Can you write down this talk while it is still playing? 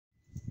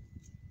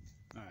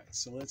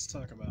So let's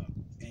talk about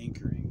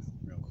anchoring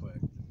real quick.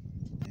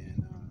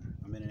 And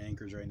I'm in an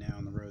anchorage right now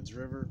on the Rhodes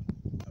River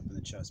up in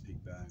the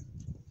Chesapeake Bay.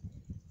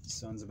 The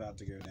sun's about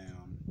to go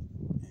down,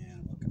 and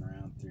I'm looking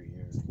around through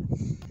here.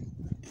 And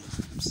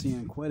I'm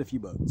seeing quite a few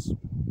boats.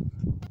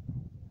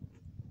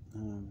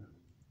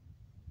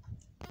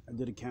 I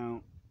did a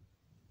count,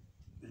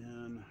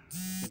 and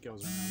I think I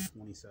was around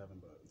 27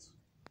 boats.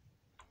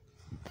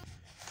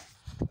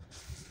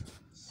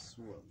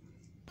 So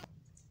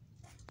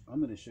I'm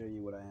going to show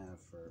you what I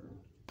have for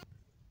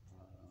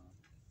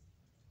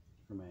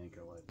my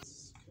anchor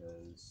lights,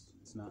 because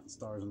it's not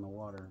stars in the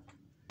water.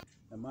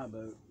 And my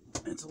boat,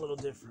 it's a little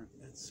different.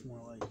 It's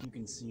more like you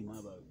can see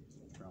my boat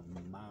from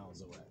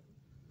miles away.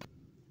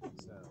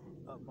 So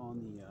up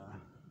on the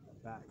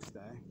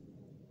backstay,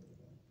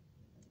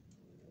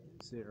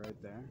 see it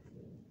right there?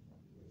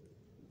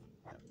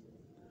 Yep.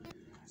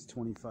 It's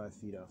 25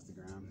 feet off the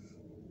ground.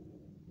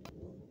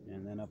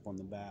 And then up on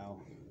the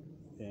bow,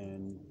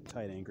 in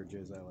tight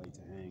anchorages, I like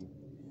to hang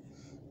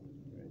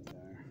right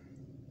there.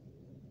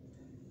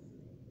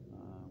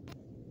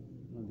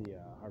 The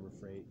Harbor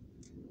Freight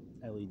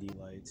LED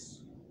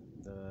lights,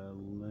 the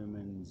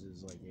lumens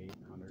is like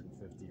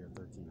 850 or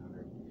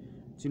 1300.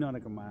 2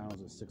 nautical miles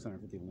is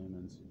 650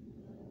 lumens.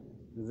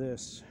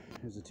 This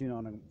is a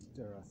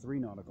 3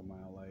 nautical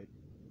mile light.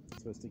 It's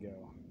supposed to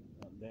go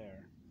up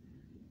there.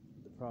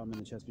 The problem in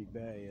the Chesapeake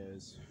Bay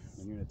is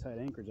when you're in a tight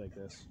anchorage like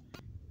this,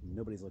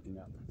 nobody's looking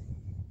up.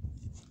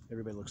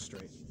 Everybody looks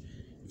straight.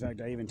 In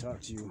fact, I even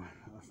talked to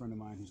a friend of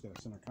mine who's got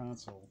a center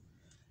console,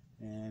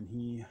 and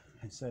he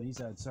said he's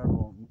had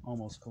several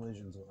almost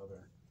collisions with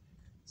other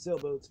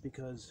sailboats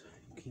because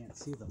you can't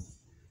see them.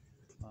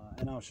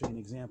 And I'll show you an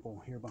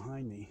example here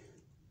behind me.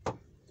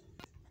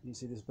 You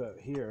see this boat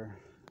here,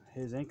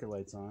 his anchor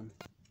light's on,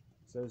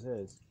 so's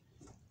his.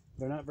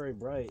 They're not very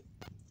bright,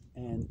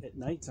 and at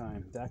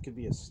nighttime, that could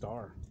be a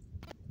star.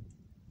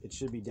 It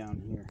should be down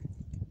here.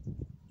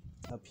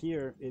 Up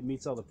here, it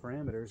meets all the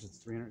parameters. It's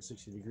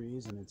 360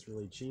 degrees, and it's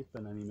really cheap,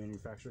 and any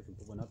manufacturer can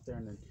put one up there,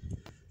 and then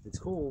it's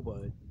cool,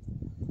 but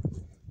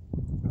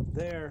up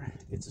there,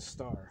 it's a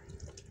star.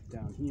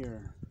 Down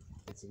here,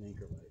 it's an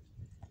anchor light.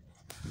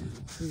 And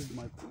to prove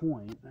my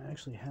point, I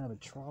actually have a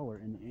trawler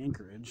in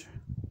anchorage,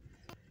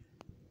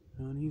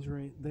 and he's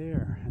right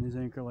there, and his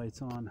anchor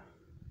light's on.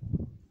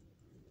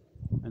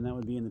 And that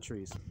would be in the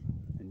trees,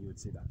 and you would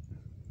see that.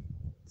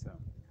 So,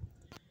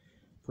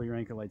 put your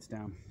anchor lights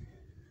down.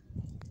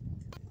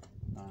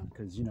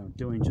 Because, you know,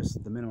 doing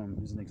just the minimum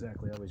isn't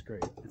exactly always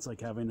great. It's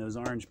like having those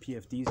orange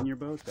PFDs in your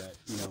boat that,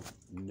 you know,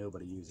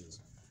 nobody uses.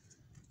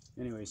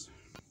 Anyways,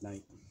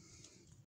 night.